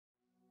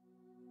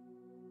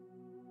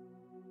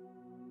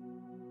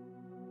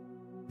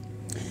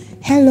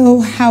Hello,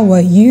 how are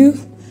you?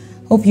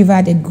 Hope you've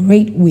had a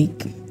great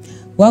week.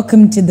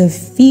 Welcome to the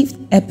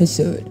 5th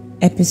episode,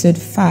 episode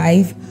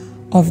 5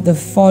 of the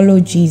Follow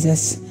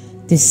Jesus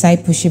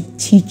Discipleship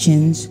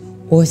Teachings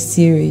or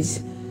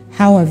series.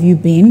 How have you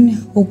been?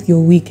 Hope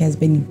your week has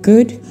been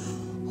good.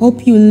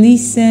 Hope you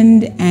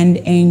listened and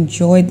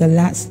enjoyed the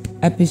last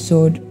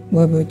episode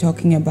where we were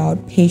talking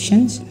about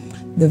patience,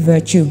 the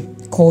virtue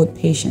called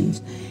patience,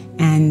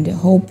 and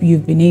hope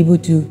you've been able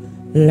to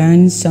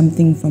learn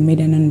something from it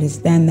and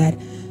understand that,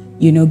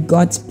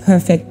 God's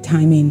perfect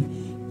timing,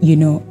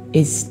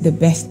 is the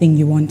best thing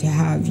you want to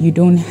have. You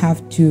don't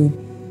have to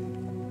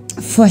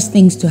force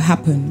things to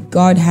happen.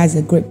 God has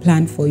a great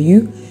plan for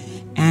you,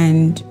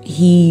 and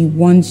He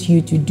wants you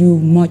to do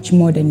much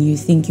more than you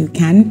think you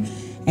can.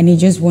 And He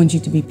just wants you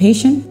to be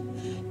patient,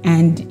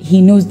 and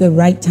He knows the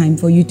right time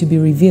for you to be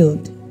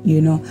revealed.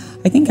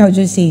 I think I'll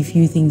just say a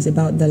few things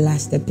about the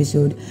last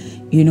episode.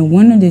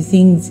 One of the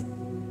things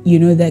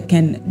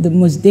the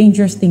most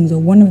dangerous things, or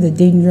one of the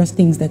dangerous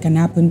things that can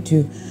happen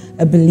to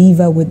a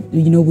believer with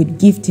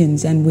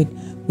giftings and with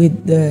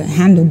the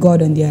hand of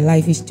God on their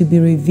life is to be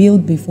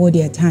revealed before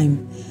their time,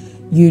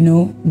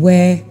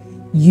 where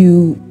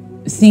you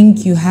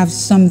think you have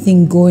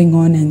something going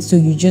on, and so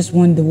you just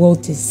want the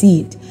world to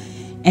see it.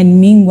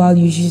 And meanwhile,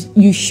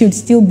 you should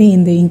still be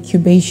in the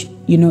incubation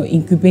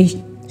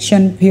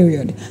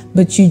period,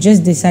 but you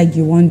just decide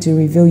you want to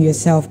reveal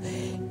yourself.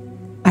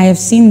 I have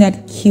seen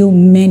that kill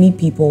many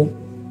people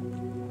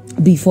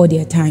before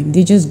their time.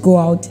 They just go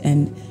out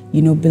and,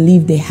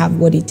 believe they have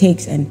what it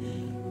takes. And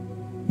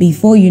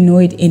before you know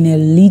it, in a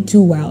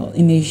little while,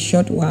 in a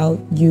short while,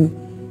 you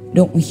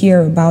don't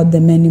hear about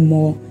them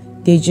anymore.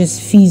 They just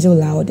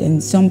fizzle out.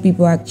 And some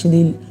people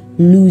actually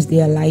lose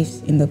their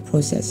lives in the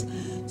process.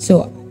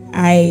 So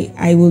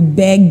I will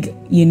beg,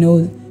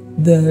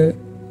 the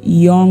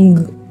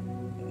young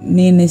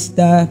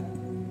minister,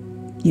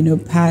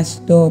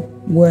 pastor,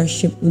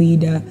 worship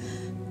leader,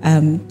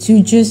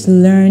 to just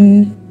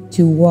learn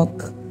to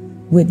walk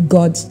with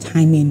God's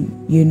timing.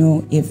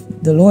 If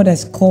the Lord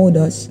has called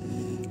us,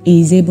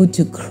 He is able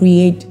to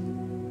create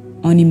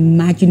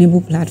unimaginable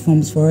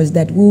platforms for us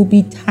that will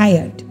be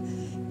tired.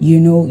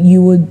 You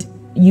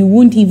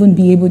won't even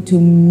be able to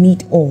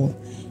meet all.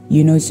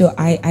 So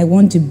I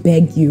want to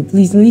beg you,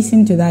 please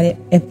listen to that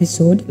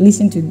episode,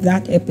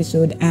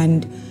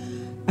 and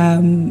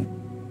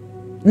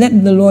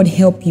let the Lord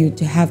help you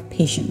to have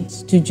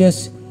patience, to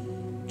just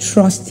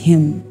trust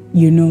Him,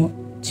 to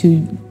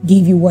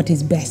give you what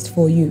is best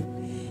for you.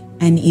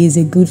 And He is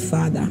a good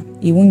Father.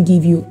 He won't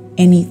give you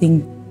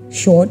anything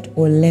short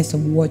or less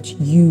of what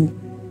you,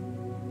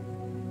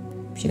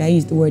 should I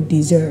use the word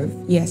deserve?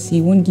 Yes, He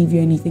won't give you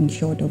anything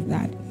short of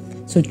that.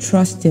 So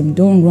trust Him.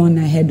 Don't run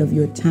ahead of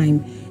your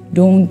time.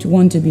 Don't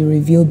want to be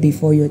revealed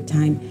before your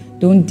time.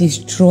 Don't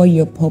destroy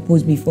your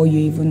purpose before you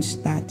even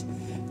start.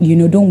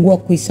 Don't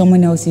walk with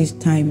someone else's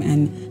time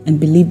and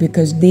believe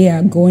because they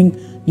are going,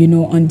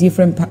 on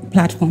different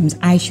platforms,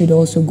 I should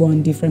also go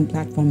on different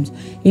platforms.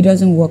 It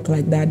doesn't work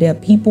like that. There are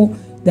people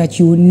that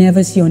you will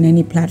never see on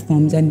any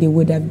platforms, and they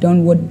would have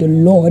done what the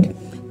Lord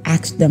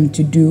asked them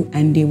to do,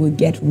 and they will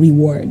get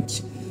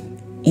rewards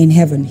in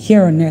heaven,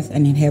 here on earth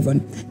and in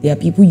heaven. There are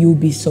people you will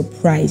be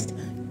surprised.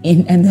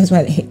 And that's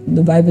why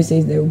the Bible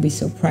says there will be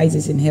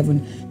surprises in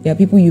heaven. There are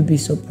people you'll be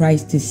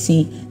surprised to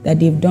see that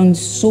they've done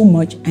so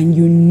much and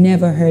you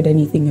never heard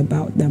anything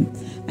about them.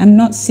 I'm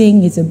not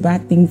saying it's a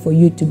bad thing for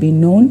you to be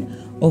known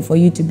or for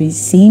you to be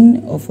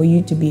seen or for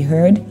you to be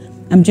heard.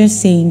 I'm just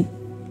saying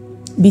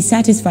be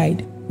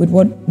satisfied with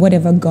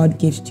whatever God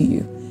gives to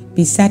you.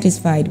 Be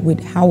satisfied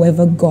with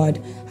however God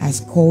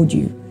has called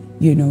you,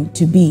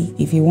 to be.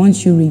 If He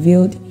wants you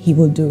revealed, He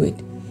will do it.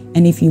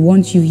 And if He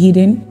wants you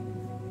hidden,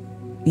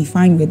 be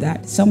fine with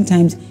that.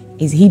 Sometimes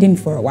it's hidden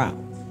for a while,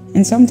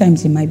 and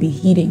sometimes it might be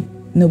hidden.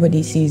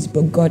 Nobody sees,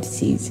 but God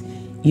sees.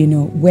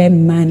 Where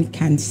man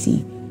can't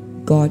see,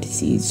 God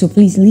sees. So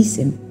please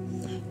listen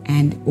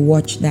and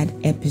watch that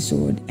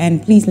episode,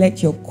 and please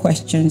let your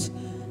questions,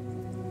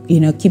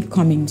 keep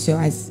coming. So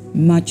as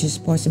much as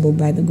possible,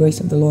 by the grace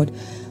of the Lord,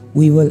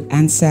 we will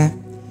answer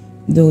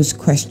those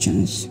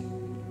questions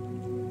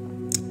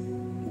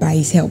by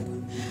His help.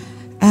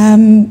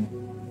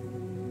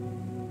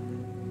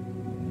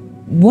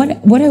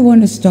 What I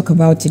want to talk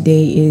about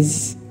today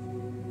is,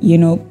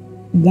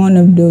 one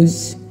of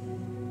those,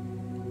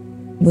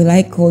 will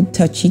I call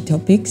touchy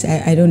topics?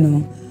 I don't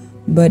know.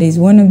 But it's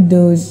one of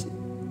those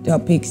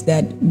topics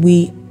that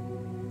with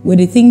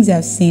the things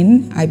I've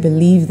seen, I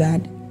believe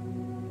that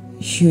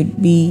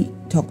should be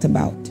talked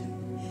about.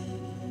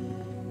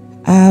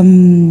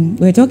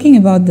 We're talking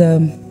about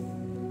the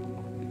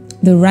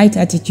right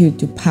attitude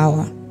to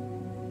power.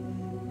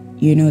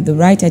 The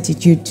right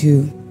attitude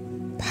to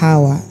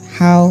power.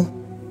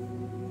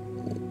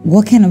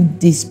 What kind of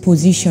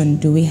disposition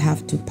do we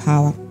have to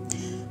power?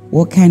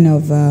 What kind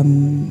of,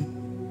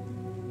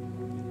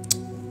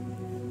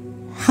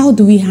 how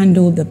do we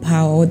handle the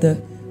power or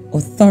the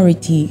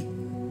authority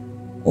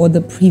or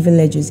the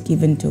privileges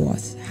given to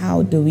us?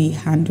 How do we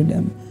handle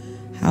them?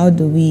 How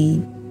do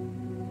we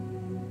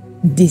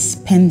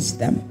dispense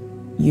them?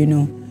 You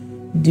know,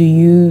 do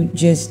you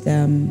just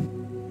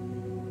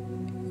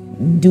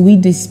do we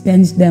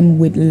dispense them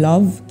with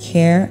love,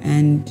 care,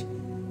 and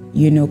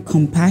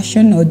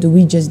compassion, or do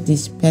we just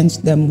dispense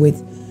them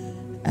with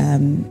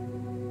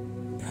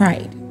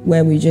pride,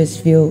 where we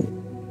just feel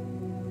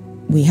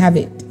we have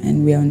it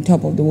and we are on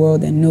top of the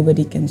world and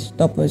nobody can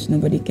stop us,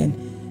 nobody can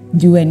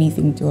do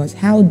anything to us?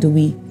 How do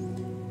we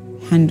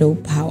handle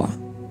power?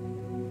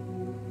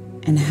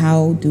 And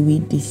how do we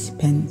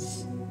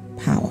dispense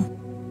power?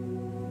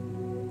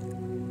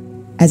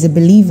 As a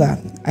believer,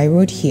 I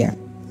wrote here,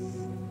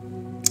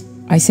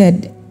 I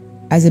said,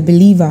 as a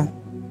believer,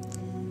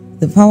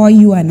 the power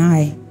you and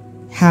I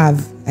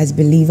have as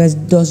believers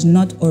does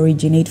not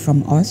originate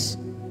from us.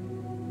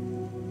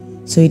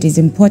 So it is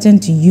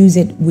important to use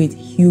it with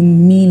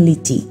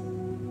humility.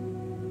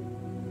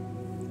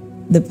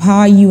 The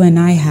power you and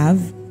I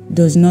have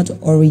does not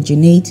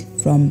originate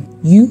from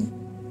you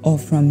or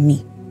from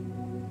me.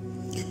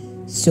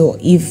 So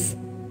if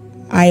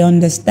I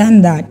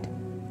understand that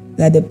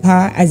the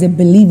power as a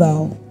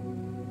believer,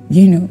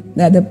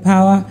 that the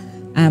power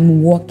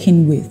I'm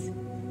walking with,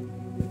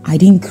 I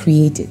didn't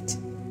create it,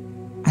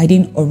 I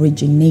didn't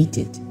originate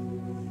it,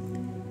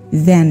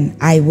 then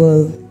I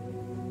will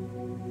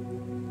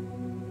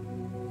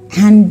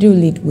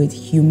handle it with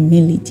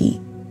humility.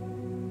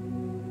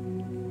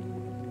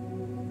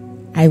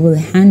 I will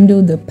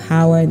handle the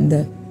power and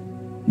the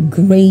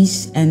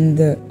grace and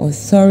the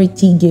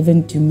authority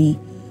given to me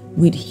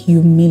with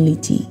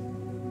humility.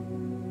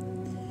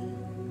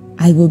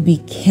 I will be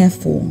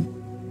careful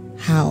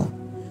how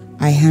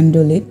I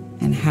handle it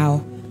and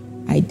how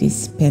I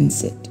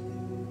dispense it.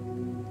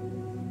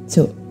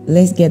 So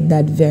let's get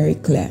that very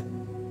clear.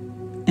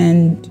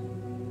 And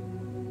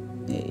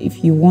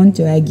if you want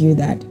to argue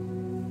that,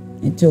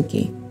 it's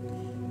okay.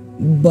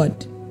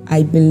 But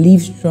I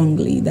believe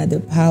strongly that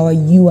the power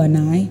you and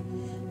I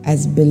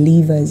as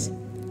believers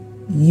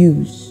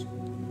use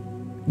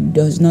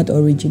does not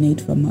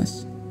originate from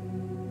us.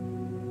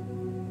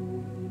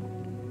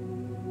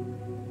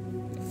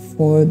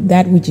 For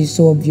that which is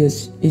so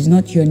obvious is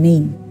not your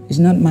name, is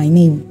not my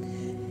name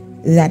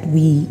that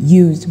we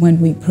use when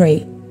we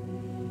pray.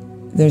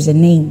 There's a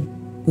name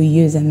we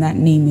use, and that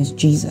name is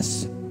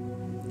Jesus.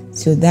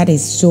 So that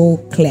is so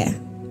clear.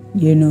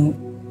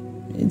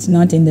 It's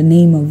not in the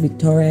name of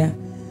Victoria,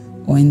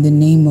 or in the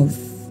name of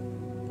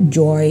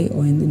Joy,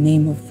 or in the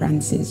name of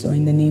Francis, or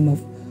in the name of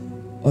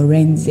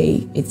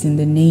Orenze. It's in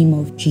the name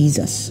of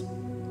Jesus.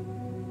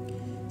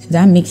 So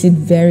that makes it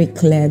very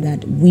clear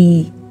that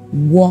we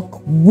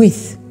walk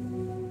with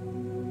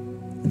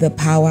the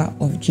power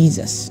of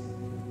Jesus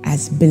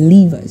as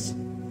believers,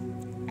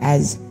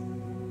 as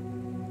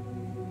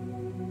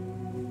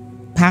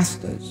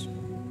pastors,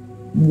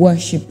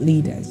 worship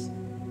leaders,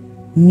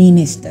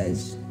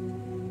 ministers,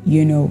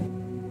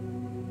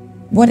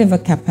 whatever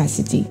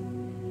capacity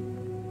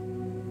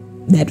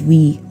that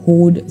we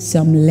hold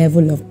some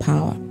level of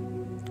power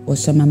or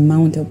some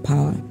amount of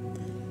power.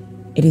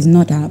 It is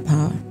not our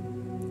power.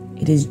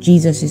 It is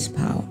Jesus'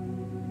 power.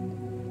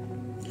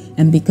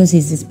 And because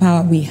it's His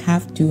power, we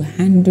have to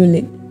handle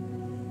it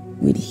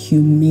with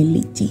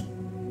humility.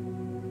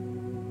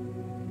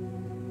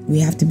 We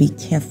have to be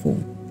careful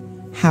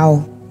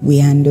how we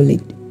handle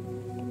it.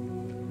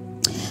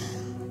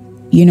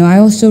 I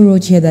also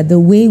wrote here that the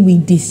way we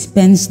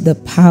dispense the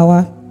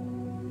power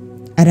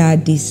at our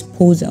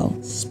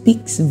disposal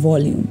speaks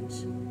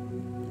volumes.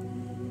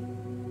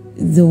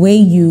 The way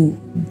you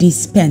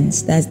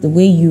dispense, that's the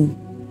way you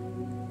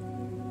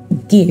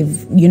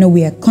give.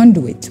 We are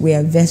conduits, we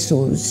are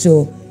vessels,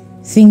 so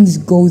things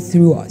go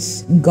through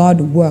us.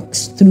 God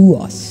works through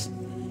us.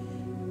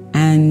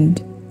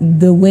 And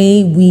the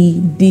way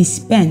we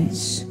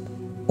dispense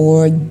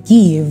or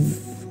give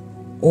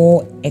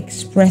or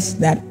express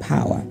that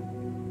power,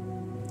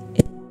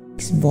 it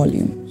speaks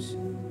volumes.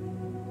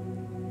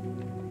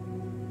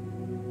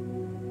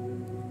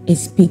 It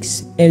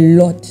speaks a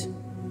lot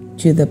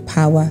to the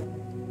power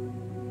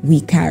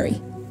we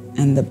carry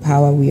and the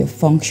power we are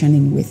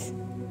functioning with.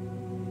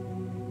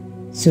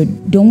 So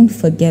don't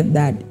forget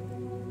that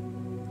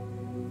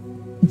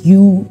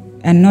you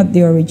are not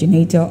the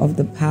originator of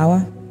the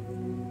power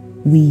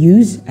we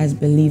use as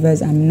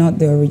believers. I'm not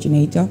the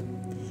originator.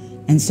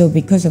 And so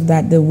because of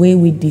that, the way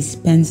we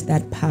dispense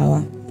that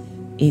power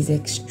is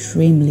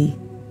extremely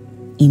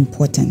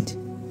important.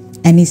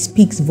 And it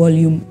speaks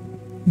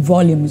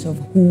volumes of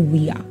who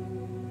we are.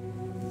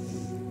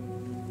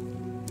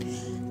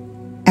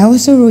 I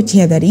also wrote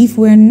here that if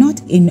we're not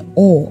in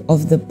awe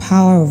of the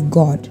power of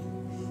God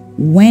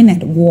when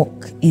at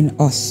work in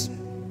us,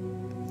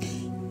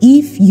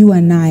 if you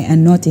and I are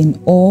not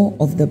in awe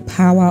of the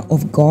power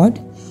of God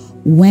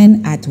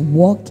when at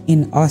work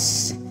in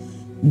us,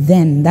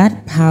 then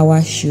that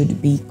power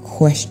should be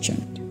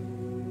questioned.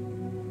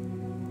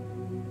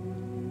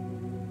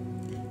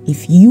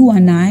 If you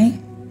and I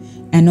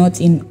are not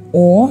in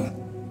awe,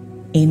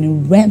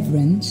 in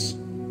reverence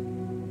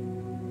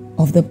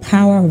of the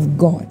power of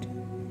God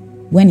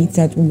when it's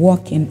at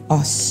work in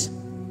us,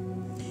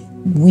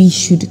 we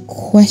should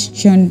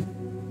question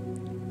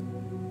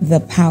the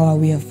power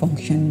we are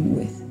functioning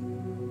with.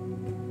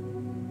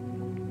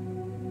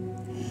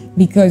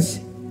 Because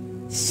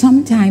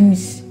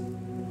sometimes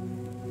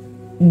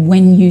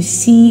when you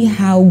see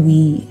how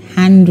we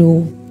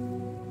handle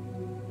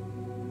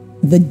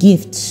the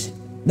gifts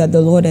that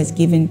the Lord has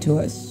given to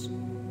us,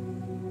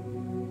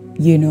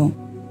 you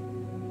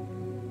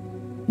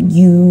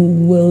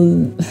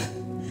will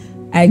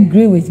I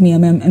agree with me.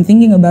 I'm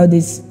thinking about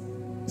this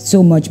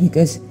so much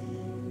because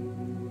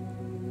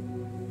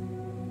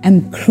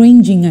I'm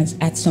cringing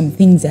at some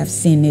things I've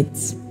seen.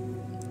 It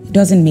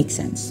doesn't make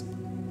sense.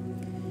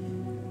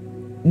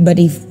 But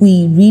if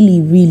we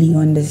really, really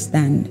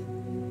understand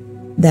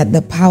that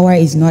the power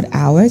is not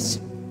ours,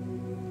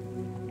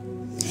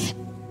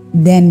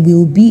 then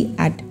we'll be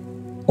at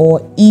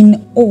or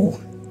in awe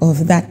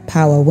of that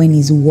power when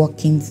He's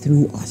walking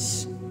through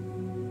us.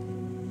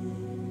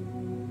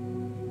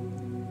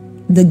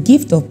 The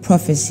gift of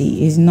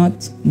prophecy is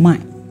not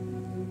mine.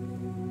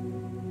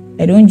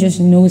 I don't just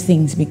know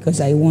things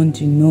because I want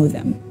to know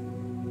them.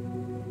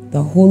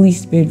 The Holy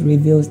Spirit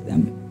reveals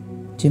them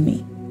to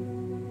me.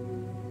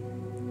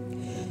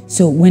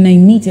 So when I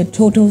meet a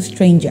total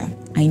stranger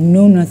I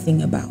know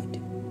nothing about,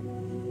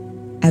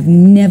 I've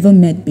never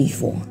met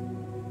before,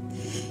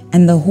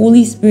 and the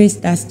Holy Spirit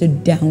starts to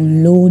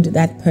download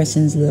that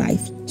person's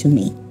life to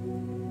me,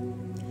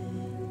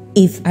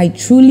 if I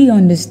truly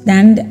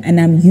understand and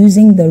I'm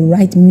using the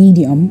right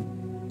medium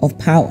of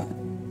power,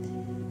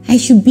 I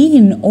should be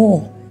in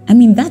awe. I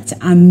mean, that's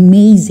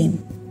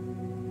amazing.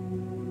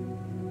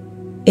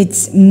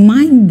 It's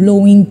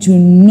mind-blowing to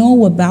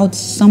know about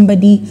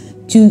somebody,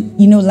 to,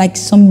 like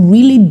some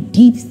really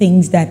deep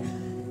things that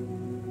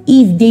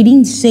if they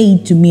didn't say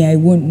it to me, I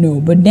won't know.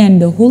 But then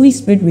the Holy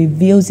Spirit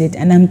reveals it,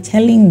 and I'm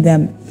telling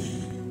them,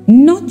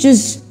 not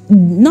just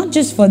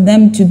for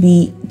them to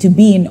be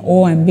in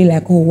awe and be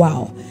like, oh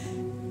wow.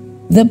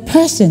 The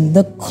person,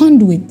 the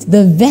conduit,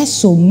 the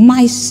vessel,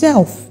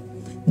 myself,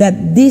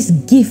 that this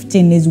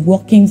gifting is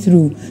walking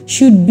through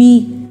should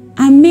be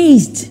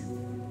amazed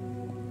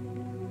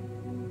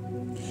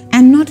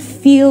and not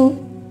feel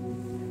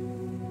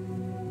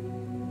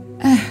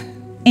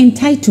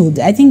entitled.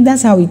 I think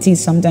that's how it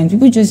is sometimes.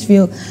 People just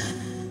feel,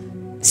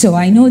 so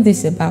I know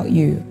this about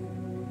you,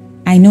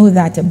 I know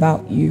that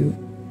about you.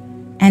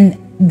 And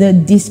the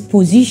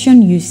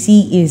disposition you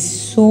see is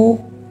so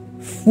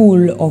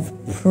full of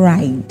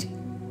pride,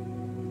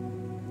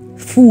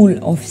 full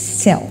of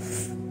self,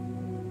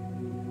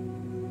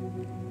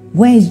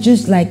 where it's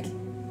just like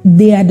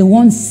they are the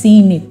ones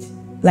seeing it,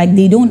 like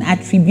they don't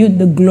attribute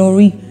the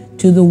glory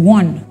to the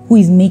one who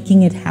is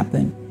making it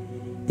happen.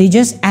 They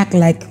just act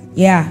like,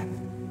 yeah,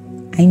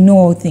 I know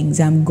all things,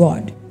 I'm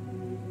God.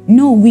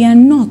 No, we are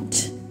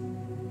not.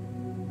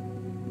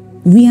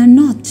 We are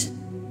not.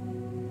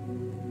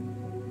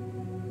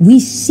 We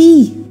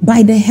see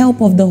by the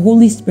help of the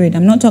Holy Spirit.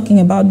 I'm not talking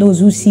about those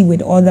who see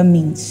with other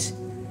means.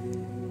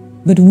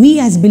 But we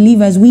as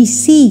believers, we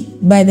see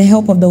by the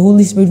help of the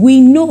Holy Spirit.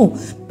 We know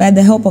by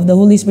the help of the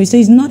Holy Spirit. So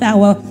it's not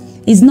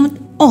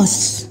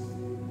us.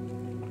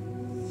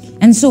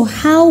 And so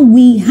how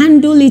we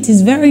handle it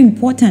is very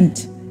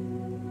important.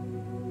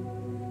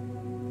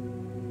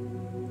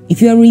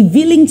 If you are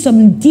revealing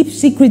some deep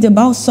secret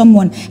about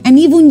someone, and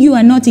even you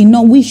are not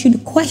enough, we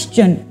should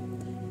question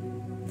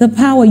the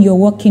power you're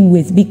working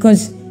with,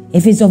 because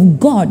if it's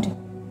of God,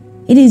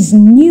 it is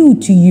new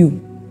to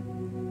you.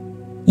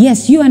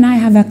 Yes, you and I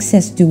have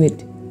access to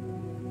it,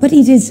 but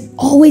it is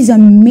always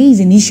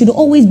amazing. It should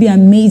always be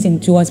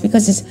amazing to us,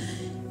 because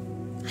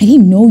I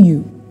didn't know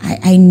you.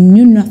 I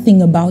knew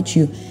nothing about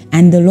you,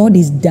 and the Lord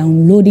is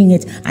downloading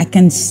it. I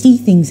can see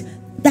things.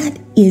 That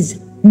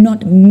is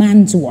not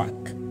man's work,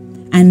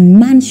 and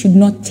man should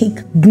not take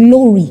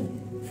glory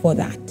for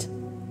that.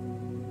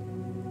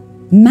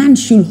 Man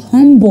should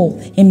humble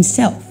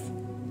himself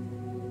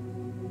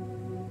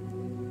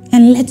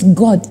and let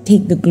God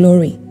take the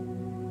glory.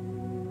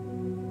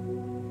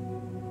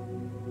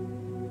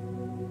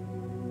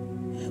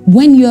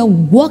 When you are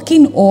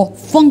working or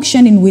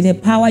functioning with a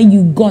power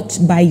you got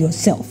by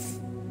yourself,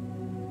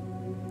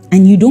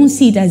 and you don't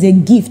see it as a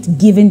gift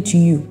given to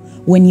you,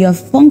 when you're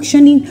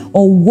functioning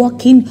or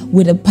working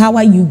with a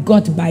power you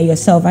got by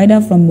yourself,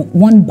 either from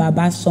one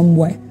Baba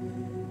somewhere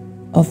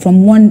or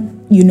from one,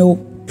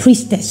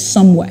 priestess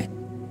somewhere,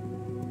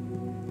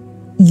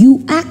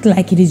 you act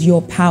like it is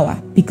your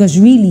power, because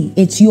really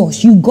it's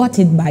yours. You got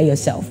it by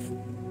yourself.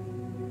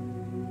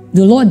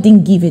 The Lord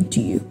didn't give it to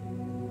you.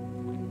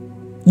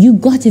 You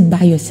got it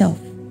by yourself.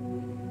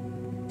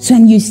 So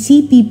when you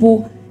see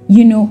people,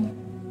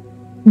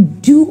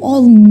 do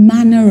all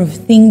manner of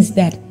things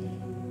that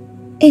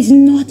is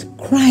not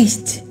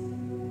Christ.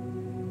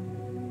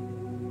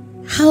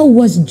 How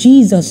was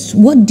Jesus?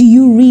 What do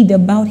you read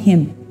about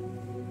him?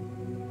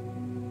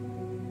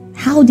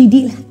 How did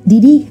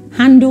he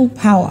handle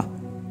power?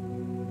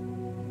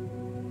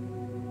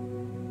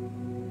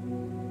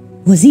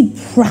 Was he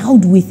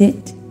proud with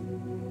it?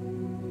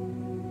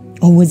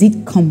 Or was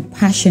it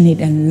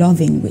compassionate and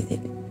loving with it?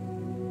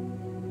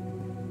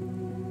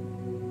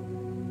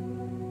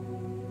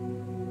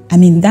 I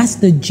mean, that's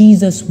the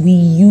Jesus we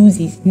use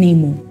his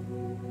name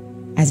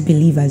as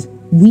believers.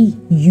 We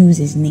use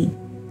his name.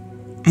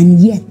 And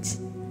yet,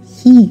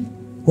 he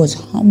was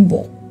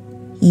humble.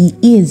 He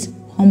is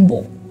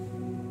humble.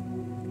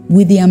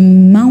 With the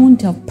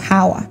amount of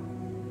power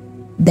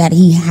that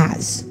he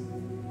has,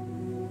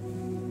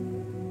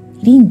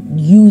 he didn't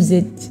use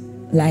it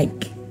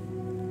like,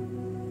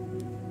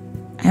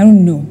 I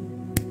don't know.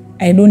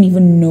 I don't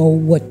even know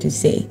what to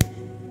say.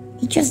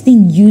 He just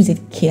didn't use it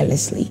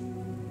carelessly.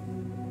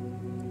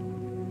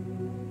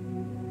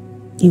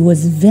 He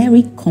was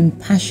very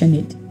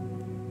compassionate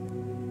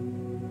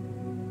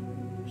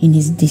in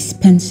his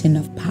dispensing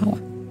of power.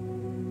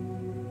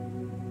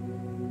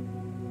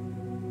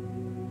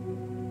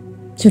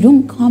 So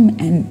don't come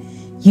and,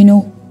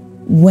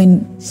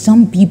 when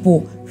some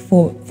people,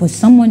 for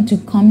someone to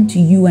come to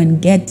you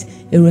and get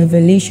a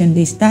revelation,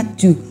 they start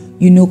to,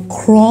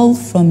 crawl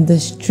from the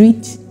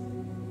street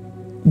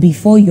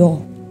before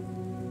your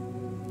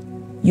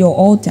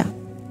altar.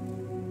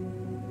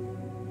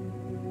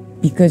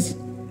 Because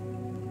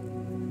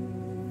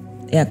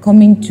they are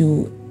coming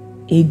to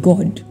a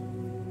God.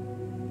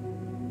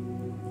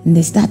 And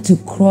they start to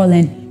crawl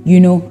and,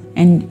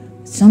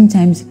 and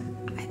sometimes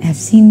I've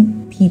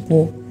seen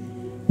people,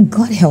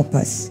 God help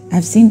us,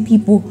 I've seen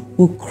people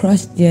who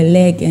cross their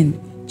leg and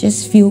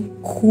just feel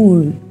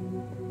cool.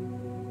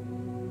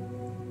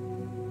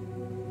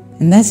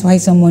 And that's why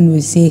someone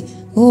will say,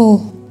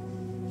 oh,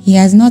 he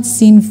has not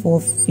seen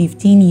for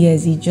 15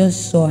 years, he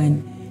just saw.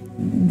 And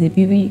the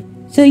people,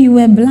 so you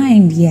were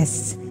blind,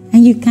 yes.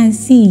 And you can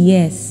see,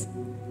 yes.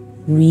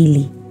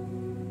 Really?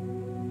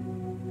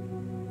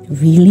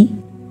 Really?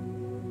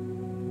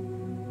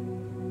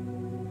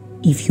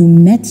 If you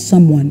met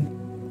someone,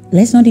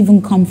 let's not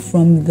even come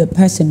from the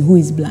person who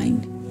is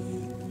blind.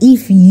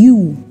 If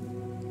you,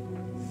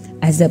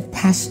 as a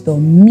pastor,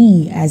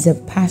 me as a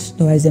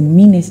pastor, as a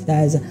minister,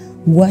 as a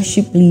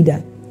worship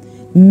leader,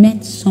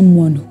 met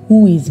someone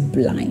who is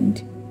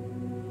blind,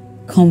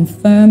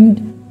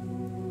 confirmed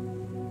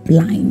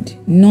blind,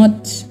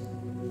 not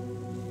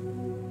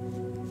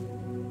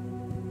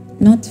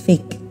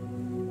fake.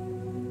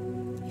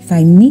 If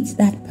I meet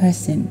that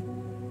person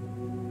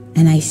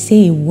and I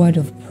say a word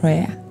of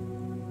prayer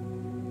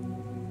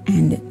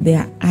and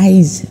their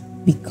eyes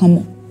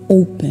become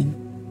open,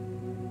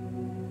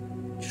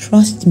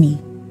 trust me,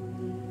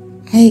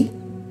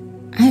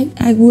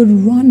 I would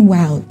run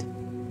wild,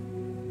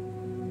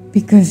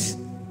 because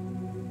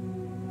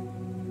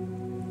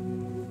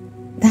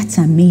that's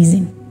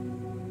amazing.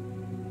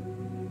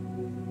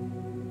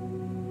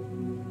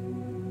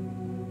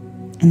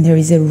 And there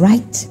is a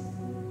right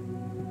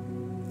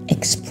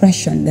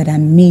expression that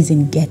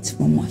amazing gets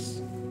from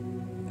us,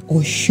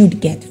 or should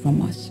get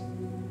from us.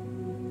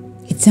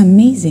 It's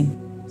amazing.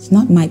 It's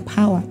not my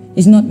power.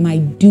 It's not my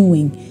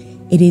doing.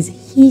 It is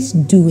his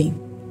doing.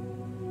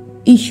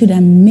 It should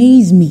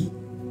amaze me.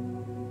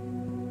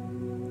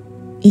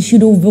 It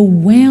should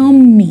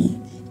overwhelm me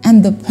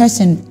and the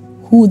person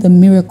who the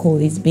miracle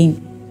is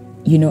being,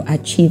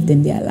 achieved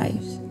in their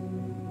lives.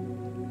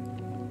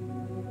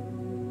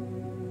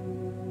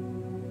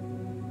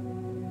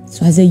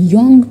 So as a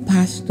young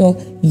pastor,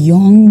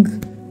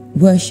 young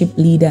worship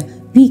leader,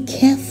 be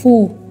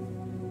careful.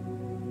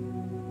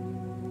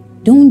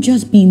 Don't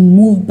just be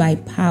moved by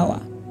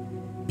power.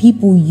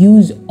 People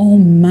use all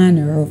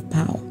manner of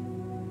power.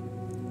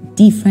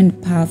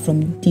 Different power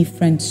from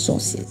different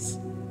sources.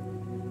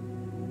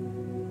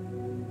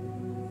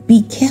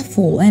 Be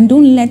careful and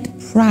don't let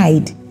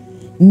pride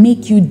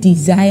make you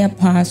desire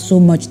power so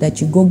much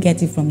that you go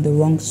get it from the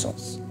wrong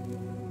source.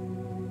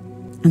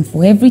 And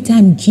for every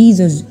time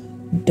Jesus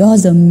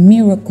does a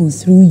miracle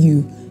through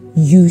you,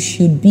 you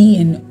should be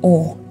in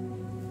awe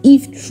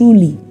if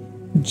truly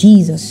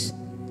Jesus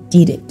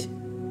did it.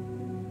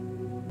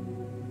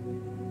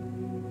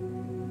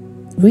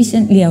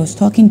 Recently, I was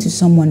talking to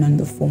someone on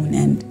the phone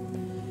and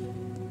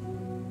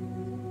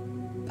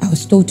I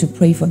was told to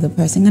pray for the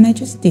person, and I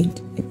just did.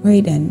 I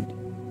prayed and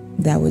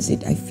that was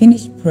it. I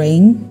finished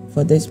praying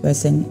for this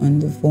person on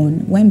the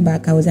phone, went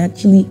back. I was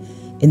actually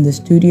in the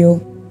studio,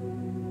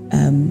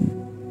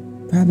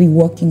 probably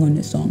working on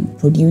a song,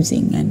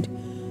 producing, and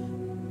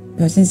the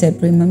person said,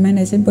 pray, my man.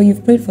 I said, but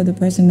you've prayed for the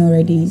person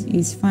already.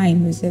 He's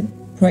fine. He said,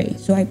 pray.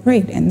 So I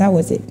prayed and that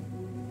was it.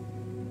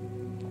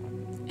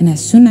 And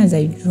as soon as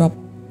I dropped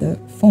the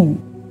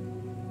phone,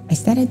 I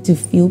started to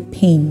feel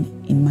pain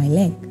in my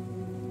leg.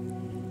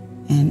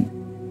 And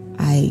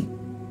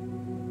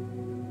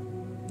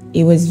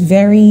it was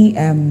very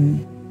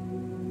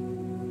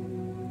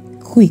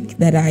quick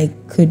that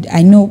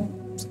I know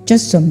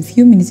just some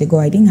few minutes ago,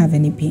 I didn't have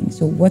any pain.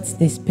 So what's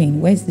this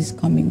pain? Where's this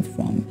coming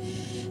from?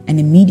 And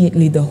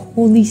immediately the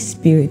Holy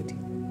Spirit,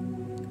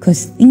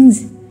 because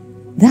things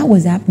that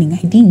was happening,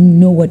 I didn't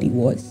know what it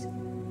was.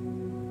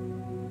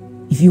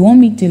 If you want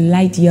me to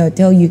lie to you, I'll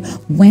tell you,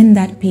 when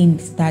that pain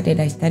started,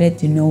 I started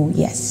to know,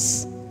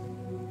 yes,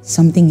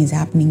 something is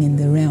happening in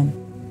the realm.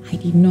 I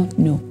did not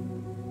know.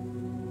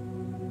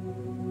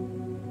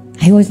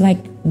 I was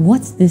like,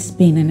 what's this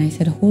pain? And I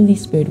said, Holy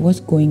Spirit, what's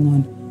going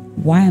on?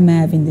 why am I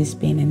having this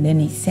pain? And then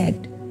he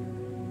said,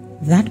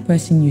 that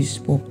person you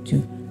spoke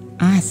to,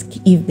 ask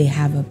if they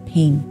have a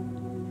pain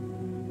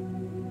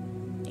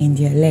in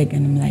their leg.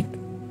 And I'm like,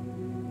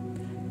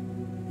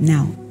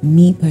 now,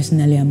 me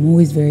personally, I'm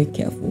always very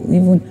careful.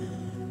 Even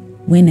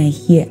when I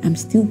hear, I'm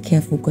still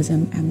careful because I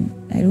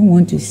don't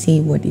want to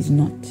say what is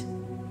not.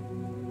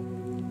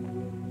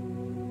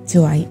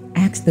 So I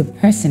asked the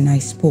person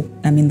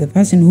the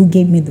person who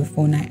gave me the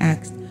phone, I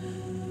asked,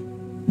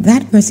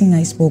 that person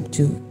I spoke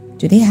to,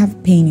 do they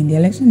have pain in their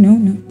legs? No,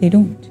 they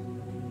don't.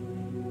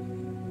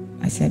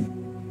 I said,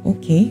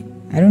 okay,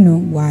 I don't know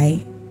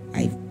why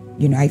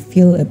I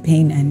feel a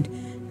pain, and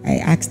I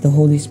asked the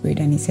Holy Spirit,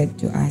 and he said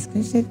to ask.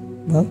 I said,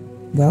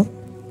 well,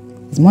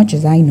 as much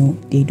as I know,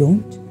 they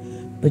don't.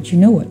 But you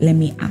know what? Let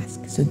me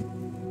ask. So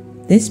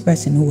this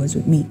person who was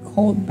with me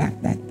called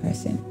back that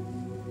person.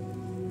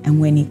 And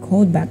when he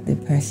called back the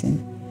person,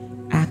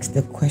 asked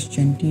the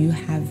question,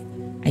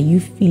 are you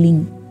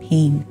feeling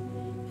pain?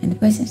 And the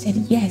person said,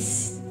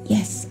 yes,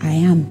 I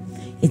am.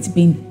 It's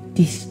been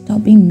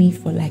disturbing me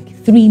for like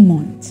 3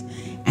 months,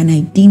 and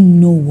I didn't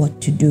know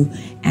what to do.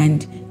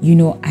 And,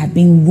 I've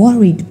been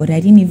worried, but I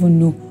didn't even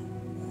know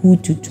who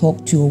to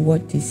talk to or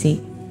what to say.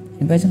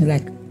 And the person was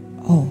like,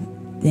 oh,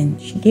 then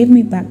she gave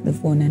me back the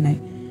phone, and I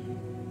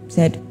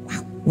said,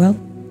 wow, well,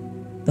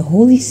 the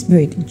Holy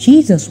Spirit,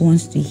 Jesus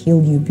wants to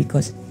heal you,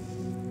 because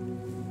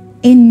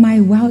in my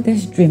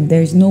wildest dream,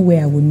 there is no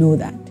way I would know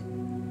that.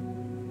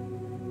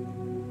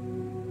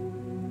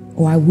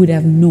 Or I would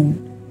have known.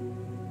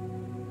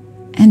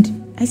 And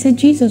I said,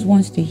 Jesus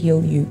wants to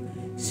heal you.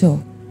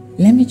 So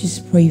let me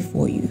just pray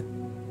for you.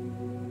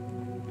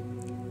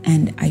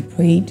 And I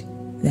prayed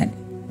that,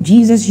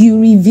 Jesus,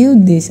 you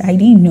revealed this. I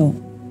didn't know.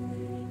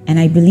 And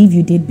I believe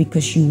you did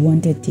because you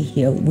wanted to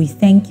heal. We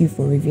thank you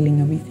for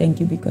revealing, and we thank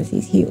you because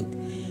he's healed.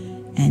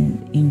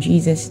 And in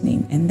Jesus'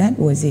 name. And that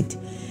was it.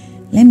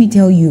 Let me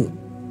tell you,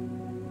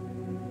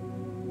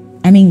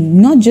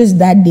 not just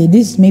that day,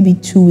 this maybe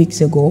 2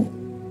 weeks ago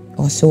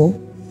or so,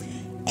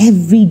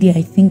 every day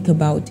I think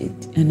about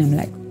it, and I'm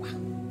like, wow.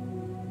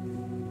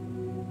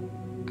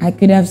 I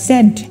could have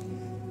said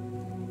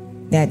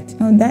that,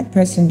 that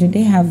person, do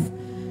they have,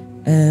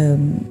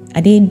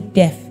 are they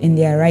deaf in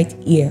their right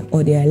ear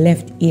or their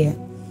left ear?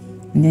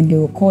 And then they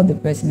will call the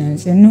person and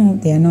say, no,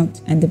 they are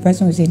not. And the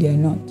person will say they are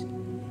not.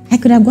 I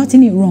could have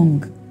gotten it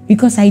wrong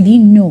because I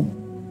didn't know.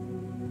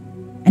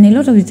 And a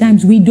lot of the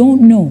times we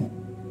don't know.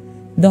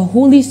 The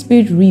Holy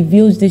Spirit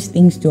reveals these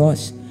things to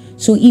us.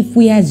 So if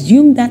we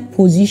assume that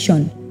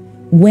position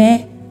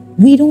where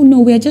we don't know,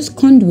 we are just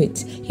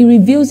conduits, he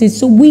reveals it.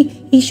 So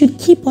he should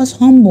keep us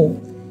humble,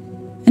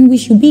 and we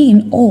should be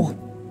in awe.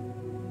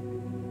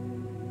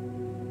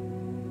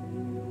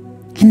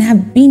 And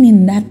I've been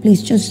in that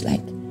place just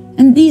like,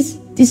 and these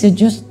are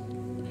just,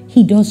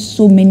 he does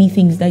so many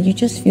things that you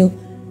just feel,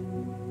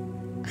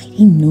 I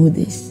didn't know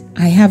this.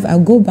 I'll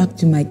go back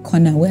to my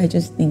corner where I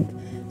just think,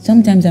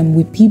 sometimes I'm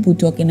with people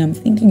talking, I'm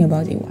thinking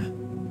about it, wow,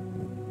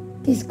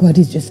 this God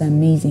is just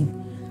amazing.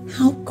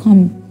 How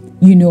come,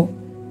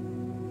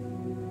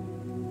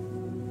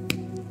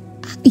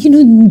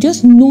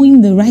 just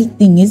knowing the right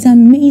thing is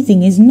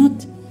amazing. It's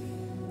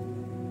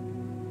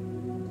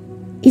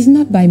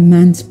not by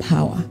man's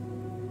power.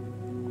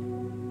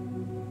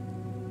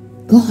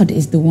 God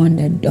is the one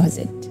that does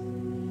it.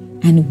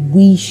 And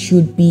we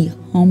should be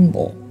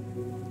humble.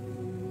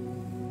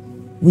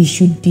 We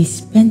should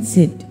dispense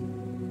it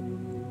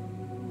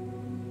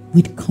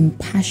with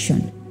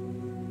compassion,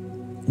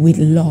 with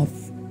love.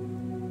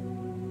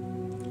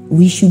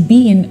 We should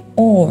be in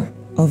awe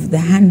of the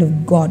hand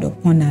of God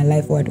upon our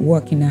life, or at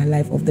work in our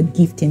life, of the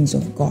giftings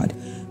of God.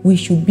 We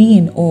should be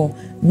in awe.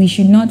 We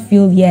should not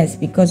feel, yes,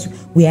 because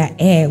we are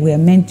air, we are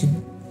meant to,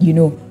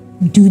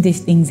 do these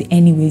things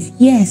anyways.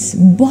 Yes,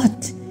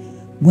 but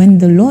when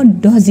the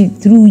Lord does it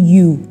through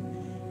you,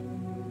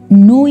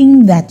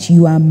 knowing that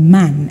you are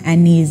man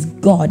and he is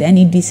God, and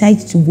he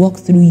decides to walk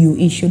through you,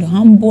 it should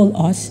humble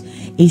us.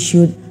 It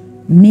should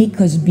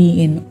make us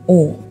be in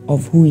awe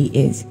of who he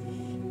is.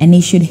 And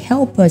it should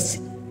help us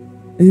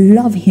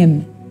love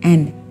him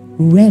and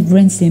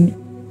reverence him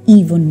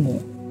even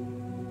more.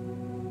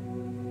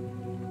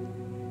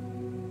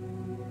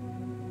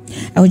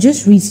 I'll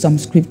just read some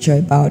scripture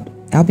about,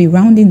 I'll be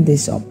rounding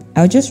this up.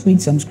 I'll just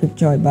read some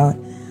scripture about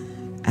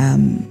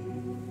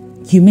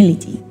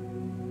humility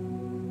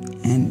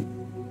and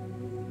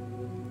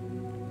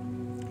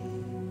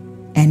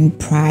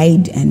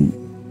pride. And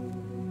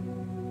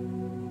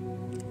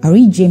I'll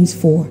read James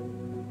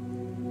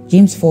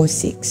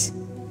 4:6.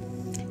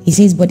 He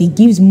says, but he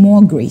gives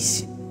more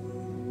grace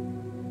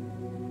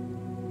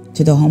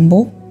to the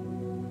humble.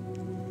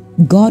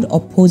 God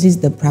opposes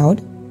the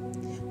proud,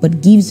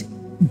 but gives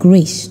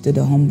grace to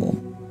the humble.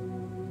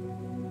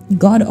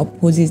 God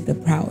opposes the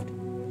proud.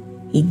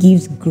 He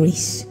gives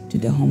grace to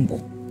the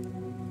humble.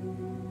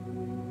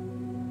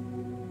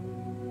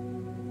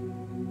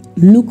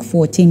 Luke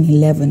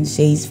 14:11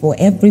 says, for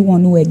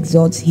everyone who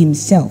exalts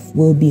himself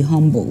will be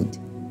humbled,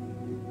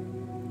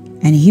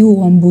 and he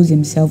who humbles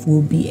himself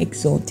will be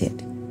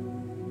exalted.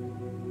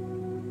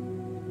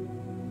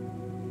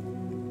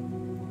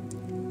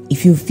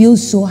 If you feel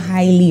so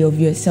highly of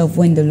yourself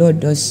when the Lord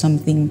does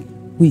something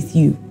with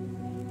you,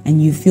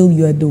 and you feel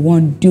you are the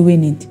one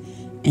doing it,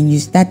 and you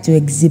start to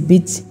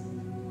exhibit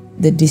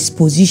the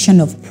disposition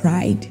of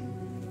pride,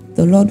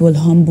 the Lord will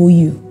humble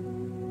you.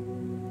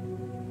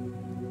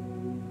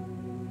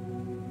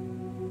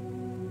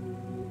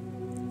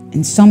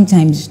 And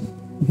sometimes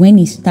when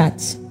He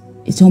starts,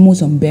 it's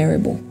almost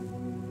unbearable.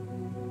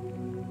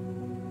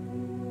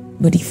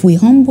 But if we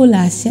humble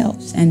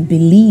ourselves and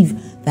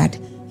believe that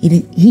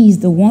He is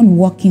the one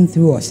walking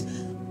through us,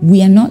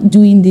 we are not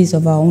doing this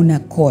of our own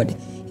accord.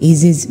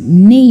 Is His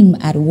name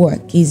at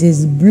work? Is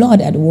His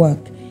blood at work?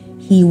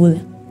 He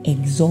will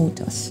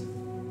exalt us.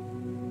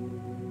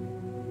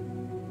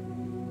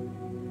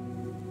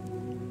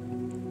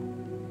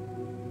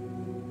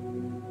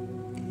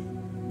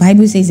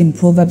 Bible says in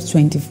Proverbs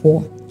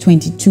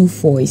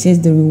 22:4, it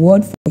says the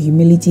reward for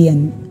humility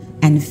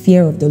and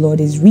fear of the Lord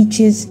is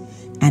riches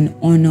and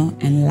honor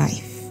and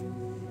life.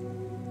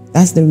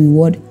 That's the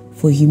reward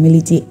for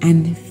humility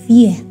and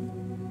fear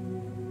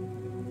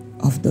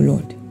of the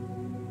Lord.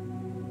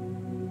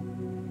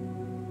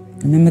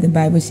 Remember, the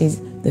Bible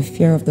says the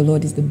fear of the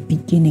Lord is the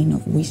beginning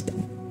of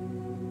wisdom.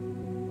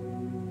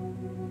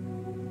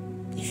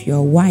 If you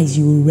are wise,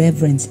 you will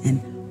reverence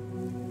and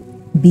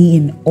be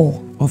in awe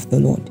of the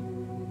Lord.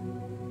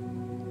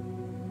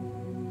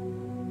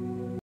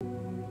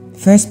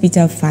 1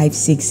 Peter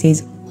 5:6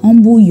 says,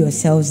 humble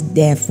yourselves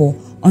therefore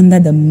under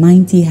the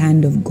mighty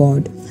hand of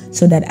God,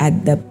 so that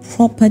at the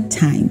proper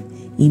time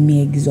He may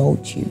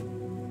exalt you.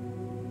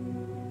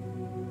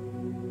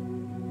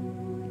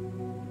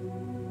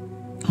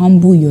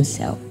 Humble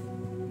yourself,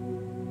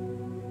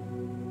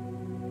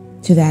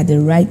 so that at the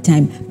right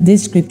time,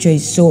 this scripture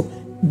is so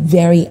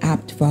very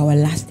apt for our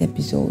last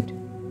episode.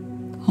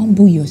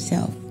 Humble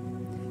yourself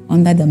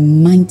under the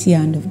mighty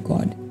hand of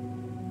God.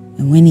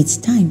 And when it's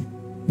time,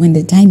 when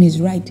the time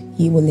is right,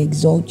 He will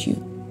exalt you.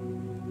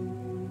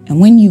 And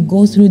when you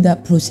go through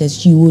that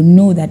process, you will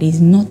know that it's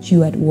not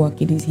you at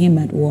work, it is Him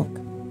at work.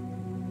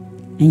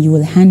 And you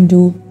will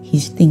handle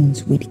His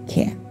things with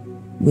care,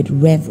 with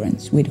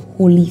reverence, with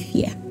holy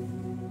fear.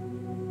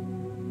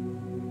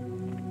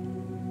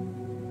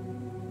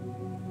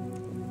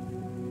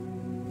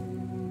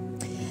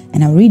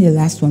 And I'll read the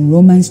last one,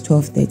 Romans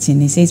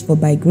 12:13. It says, for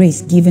by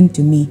grace given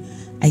to me,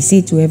 I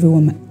say to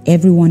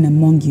everyone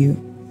among you,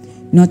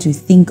 not to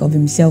think of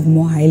himself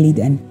more highly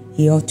than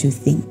he ought to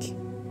think,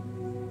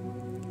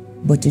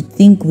 but to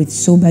think with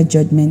sober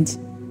judgment,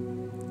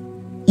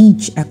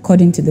 each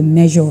according to the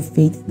measure of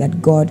faith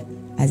that God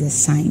has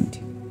assigned.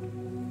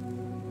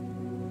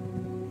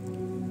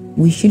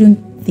 We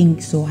shouldn't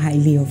think so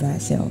highly of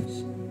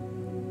ourselves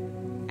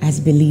as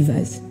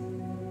believers.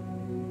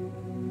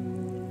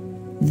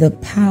 The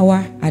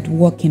power at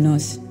work in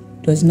us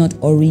does not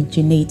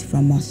originate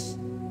from us.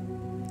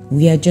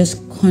 We are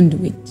just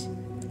conduit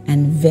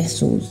and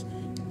vessels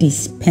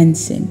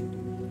dispensing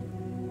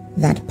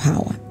that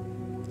power.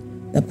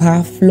 The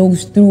power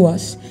flows through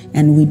us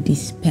and we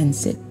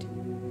dispense it.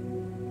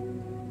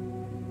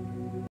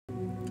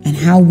 And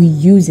how we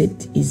use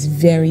it is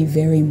very,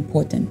 very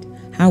important.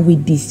 How we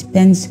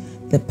dispense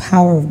the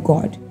power of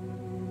God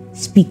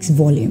speaks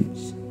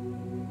volumes.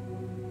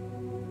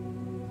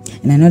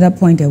 And another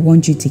point I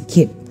want you to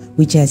keep,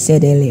 which I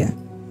said earlier,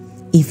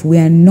 if we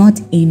are not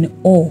in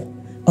awe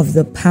of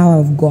the power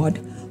of God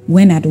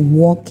when at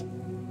work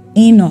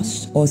in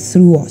us or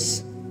through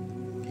us,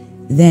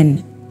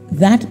 then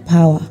that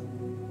power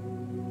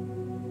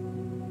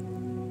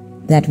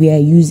that we are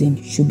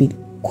using should be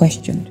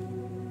questioned.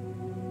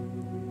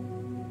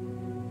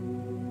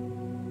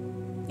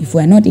 If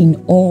we are not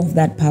in awe of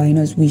that power in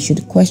us, we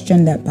should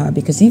question that power,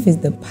 because if it's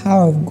the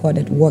power of God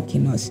at work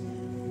in us,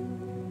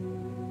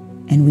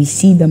 and we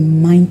see the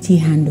mighty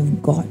hand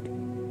of God,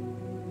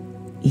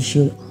 it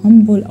should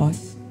humble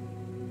us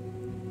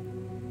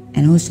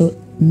and also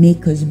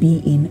make us be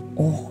in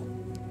awe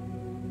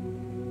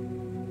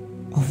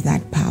of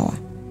that power.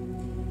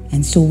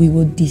 And so we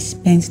will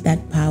dispense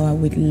that power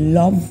with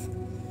love,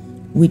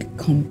 with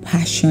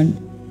compassion,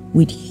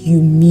 with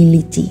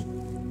humility.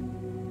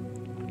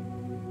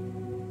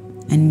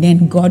 And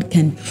then God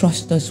can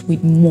trust us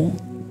with more.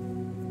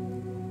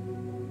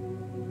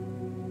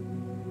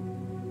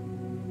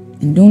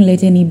 And don't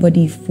let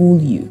anybody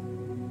fool you.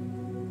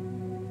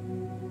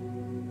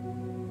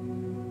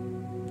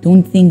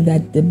 Don't think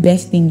that the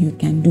best thing you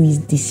can do is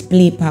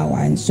display power,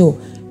 and so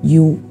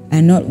you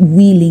are not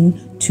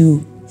willing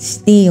to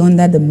stay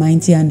under the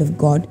mighty hand of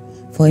God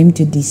for Him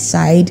to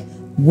decide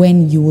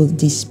when you will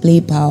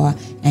display power,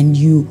 and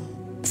you,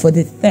 for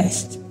the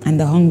thirst and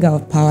the hunger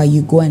of power,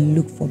 you go and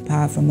look for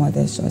power from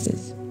other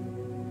sources.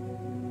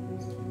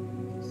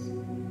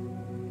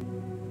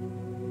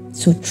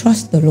 So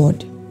trust the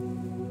Lord.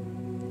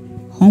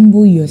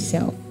 Humble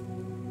yourself.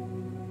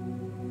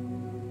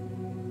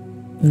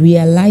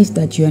 Realize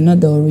that you are not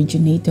the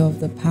originator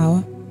of the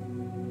power.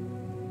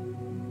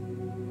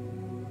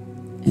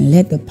 And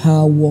let the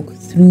power walk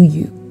through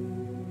you.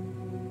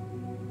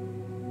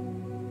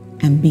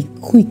 And be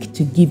quick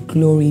to give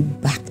glory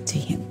back to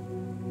Him.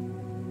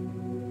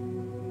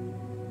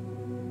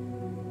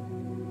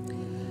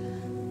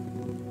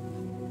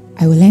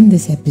 I will end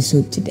this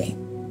episode today.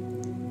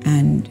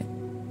 And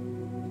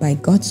by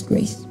God's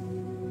grace,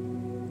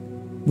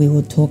 we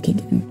will talk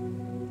again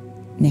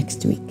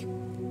next week.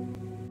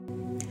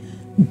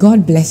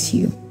 God bless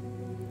you,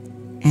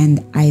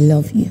 and I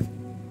love you.